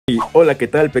Hola, ¿qué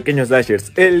tal, pequeños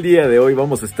dashers? El día de hoy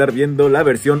vamos a estar viendo la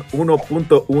versión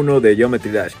 1.1 de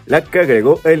Geometry Dash, la que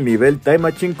agregó el nivel Time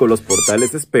Machine con los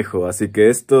portales espejo, así que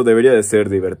esto debería de ser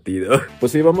divertido.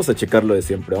 Pues sí, vamos a checarlo de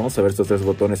siempre, vamos a ver estos tres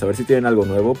botones, a ver si tienen algo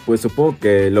nuevo. Pues supongo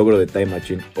que el logro de Time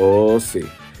Machine, sí.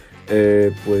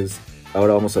 Pues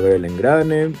ahora vamos a ver el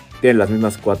engrane. Tiene las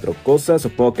mismas cuatro cosas.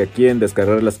 Supongo que aquí en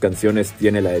descargar las canciones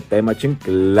tiene la de Time Machine.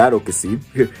 Claro que sí.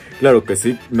 Claro que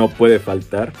sí, no puede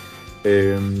faltar.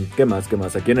 ¿Qué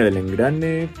más? Aquí en el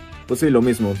engrane, pues sí, lo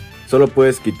mismo. Solo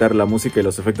puedes quitar la música y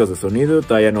los efectos de sonido.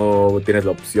 Todavía no tienes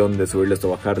la opción de subirles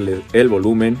o bajarle el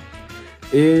volumen.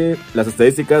 Y las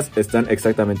estadísticas están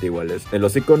exactamente iguales. En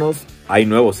los iconos hay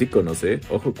nuevos iconos,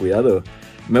 ojo, cuidado.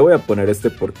 Me voy a poner este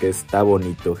porque está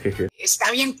bonito, jeje.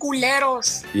 Está bien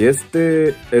culeros. Y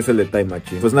este es el de Time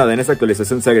Machine. Pues nada, en esta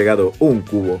actualización se ha agregado un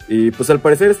cubo. Y pues al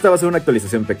parecer esta va a ser una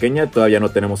actualización pequeña. Todavía no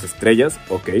tenemos estrellas,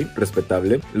 ok,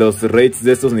 respetable. Los rates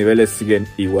de estos niveles siguen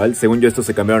igual. Según yo, estos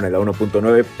se cambiaron en la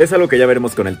 1.9. Es algo que ya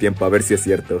veremos con el tiempo, a ver si es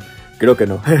cierto. Creo que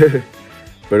no.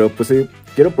 Pero pues sí,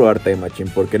 quiero probar Time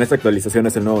Machine porque en esta actualización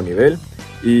es el nuevo nivel.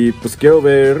 Y pues quiero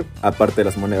ver, aparte de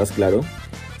las monedas, claro,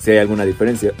 si hay alguna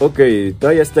diferencia. Ok,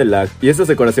 todavía está el lag. Y estas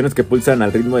decoraciones que pulsan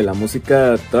al ritmo de la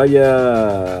música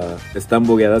todavía están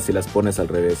bugueadas si las pones al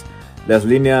revés. Las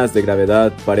líneas de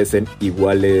gravedad parecen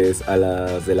iguales a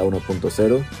las de la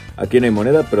 1.0. Aquí no hay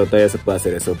moneda, pero todavía se puede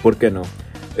hacer eso. ¿Por qué no?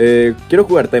 Quiero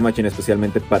jugar Time Machine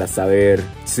especialmente para saber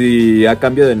si ha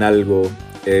cambiado en algo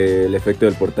el efecto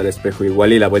del portal espejo.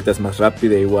 Igual y la vuelta es más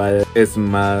rápida, igual es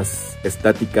más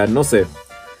estática. No sé,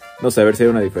 a ver si hay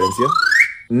una diferencia.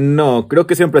 No, creo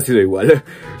que siempre ha sido igual.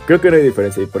 Creo que no hay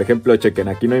diferencia. Y por ejemplo, chequen,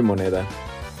 aquí no hay moneda.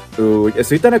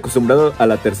 Estoy tan acostumbrado a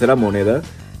la tercera moneda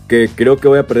que creo que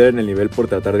voy a perder en el nivel por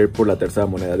tratar de ir por la tercera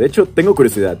moneda. De hecho, tengo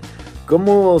curiosidad.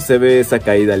 ¿Cómo se ve esa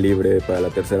caída libre para la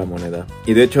tercera moneda?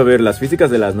 Y de hecho, a ver, las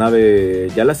físicas de las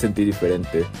naves ya las sentí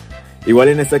diferente. Igual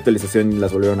en esta actualización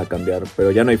las volvieron a cambiar,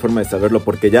 pero ya no hay forma de saberlo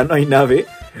porque ya no hay nave.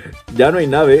 Ya no hay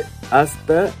nave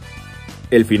hasta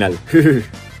el final.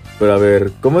 Pero a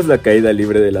ver, ¿cómo es la caída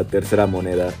libre de la tercera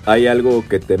moneda? ¿Hay algo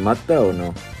que te mata o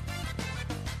no?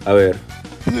 A ver.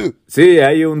 Sí,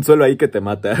 hay un solo ahí que te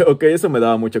mata. Ok, eso me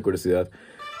daba mucha curiosidad.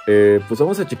 Pues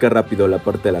vamos a checar rápido la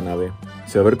parte de la nave. O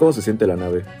sea, a ver cómo se siente la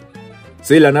nave.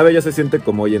 Sí, la nave ya se siente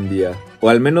como hoy en día. O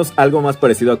al menos algo más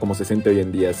parecido a como se siente hoy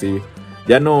en día, sí.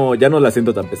 Ya no la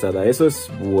siento tan pesada, eso es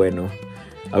bueno.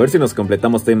 A ver si nos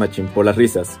completamos Time Machine, por las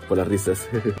risas.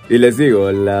 Y les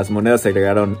digo, las monedas se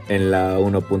agregaron en la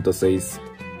 1.6.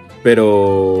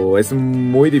 Pero es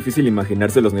muy difícil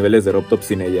imaginarse los niveles de Robtop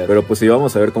sin ella. Pero pues sí,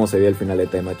 vamos a ver cómo se ve el final de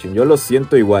Time Machine. Yo lo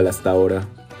siento igual hasta ahora.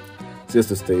 Si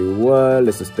esto está igual,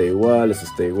 esto está igual, esto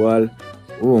está igual.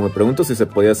 Me pregunto si se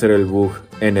podía hacer el bug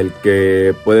en el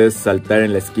que puedes saltar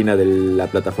en la esquina de la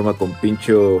plataforma con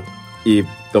pincho y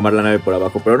tomar la nave por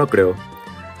abajo, pero no creo.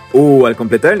 Al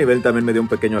completar el nivel también me dio un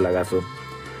pequeño lagazo.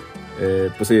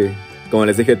 Pues sí, como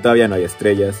les dije, todavía no hay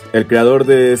estrellas. El creador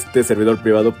de este servidor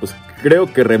privado, pues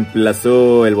creo que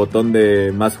reemplazó el botón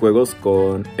de más juegos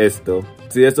con esto.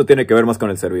 Sí, esto tiene que ver más con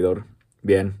el servidor.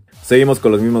 Bien, seguimos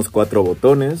con los mismos 4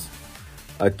 botones.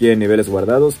 Aquí en niveles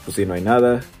guardados, pues sí, no hay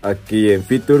nada. Aquí en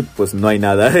featured, pues no hay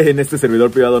nada. En este servidor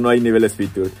privado no hay niveles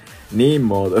featured. Ni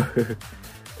modo.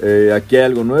 Aquí hay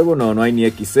algo nuevo, no hay ni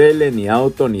XL, ni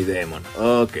auto, ni demon.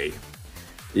 Ok.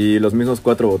 Y los mismos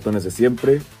 4 botones de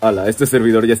siempre. Ala, este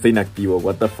servidor ya está inactivo,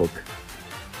 what the fuck.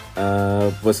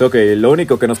 Pues ok, lo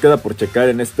único que nos queda por checar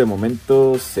en este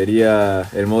momento sería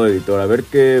el modo editor. A ver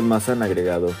qué más han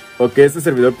agregado. Ok, este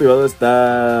servidor privado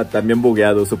está también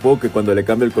bugueado. Supongo que cuando le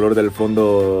cambie el color del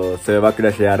fondo se va a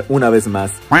crashear una vez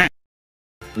más.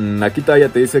 Aquí todavía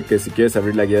te dice que si quieres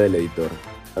abrir la guía del editor.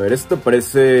 A ver, esto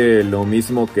parece lo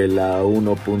mismo que la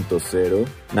 1.0,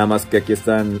 nada más que aquí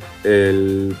están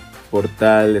el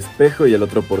portal espejo y el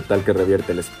otro portal que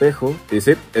revierte el espejo. Y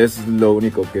sí, es lo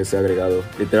único que se ha agregado.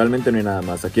 Literalmente no hay nada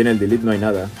más. Aquí en el delete no hay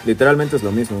nada. Literalmente es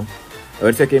lo mismo. A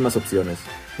ver si aquí hay más opciones.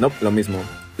 No, lo mismo.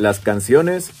 Las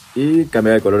canciones y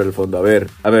cambiar de color el fondo. A ver,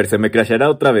 se me crashará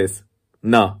otra vez.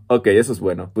 No, ok, eso es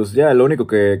bueno. Pues ya lo único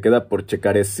que queda por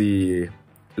checar es si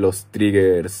los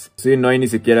triggers. Sí, no hay ni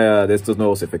siquiera de estos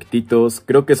nuevos efectitos.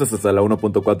 Creo que eso es hasta la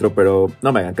 1.4, pero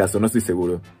no me hagan caso, no estoy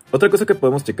seguro. Otra cosa que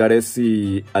podemos checar es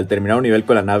si al terminar un nivel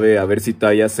con la nave, a ver si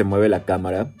todavía se mueve la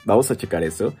cámara. Vamos a checar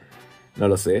eso. No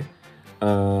lo sé.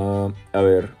 A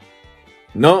ver.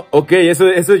 No, ok,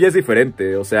 eso ya es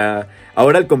diferente. O sea,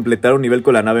 ahora al completar un nivel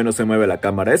con la nave no se mueve la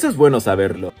cámara. Eso es bueno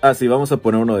saberlo. Sí, vamos a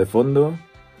poner uno de fondo.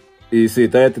 Y sí,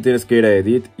 todavía te tienes que ir a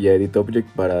Edit y a Edit Object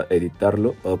para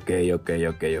editarlo. Ok.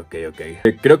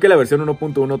 Creo que la versión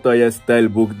 1.1 todavía está el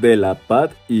bug de la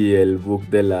pad y el bug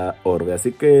de la orbe,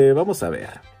 así que vamos a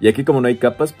ver. Y aquí como no hay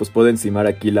capas, pues puedo encimar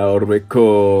aquí la orbe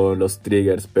con los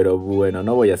triggers, pero bueno,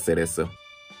 no voy a hacer eso.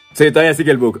 Sí, todavía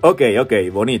sigue el bug. Ok,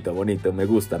 bonito, me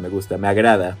gusta, me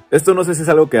agrada. Esto no sé si es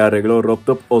algo que arregló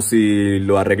RobTop o si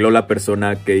lo arregló la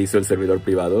persona que hizo el servidor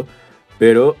privado,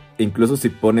 pero incluso si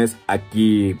pones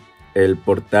aquí el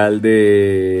portal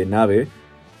de nave,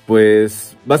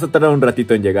 pues vas a tardar un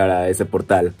ratito en llegar a ese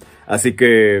portal. Así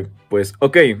que, pues,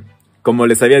 ok, como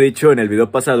les había dicho en el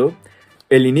video pasado,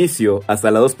 el inicio hasta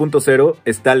la 2.0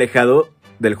 está alejado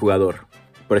del jugador.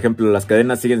 Por ejemplo, las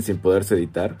cadenas siguen sin poderse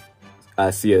editar.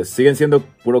 Así es, siguen siendo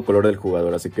puro color del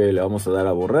jugador, así que le vamos a dar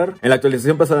a borrar. En la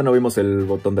actualización pasada no vimos el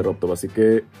botón de RobTop, así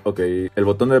que, ok, el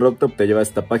botón de RobTop te lleva a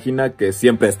esta página que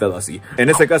siempre ha estado así. En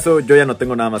este caso yo ya no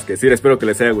tengo nada más que decir, espero que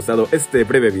les haya gustado este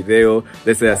breve video.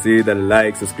 Desde así, dale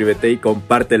like, suscríbete y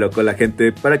compártelo con la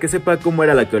gente para que sepa cómo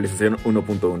era la actualización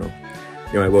 1.1.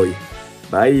 Yo me voy,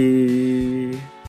 bye.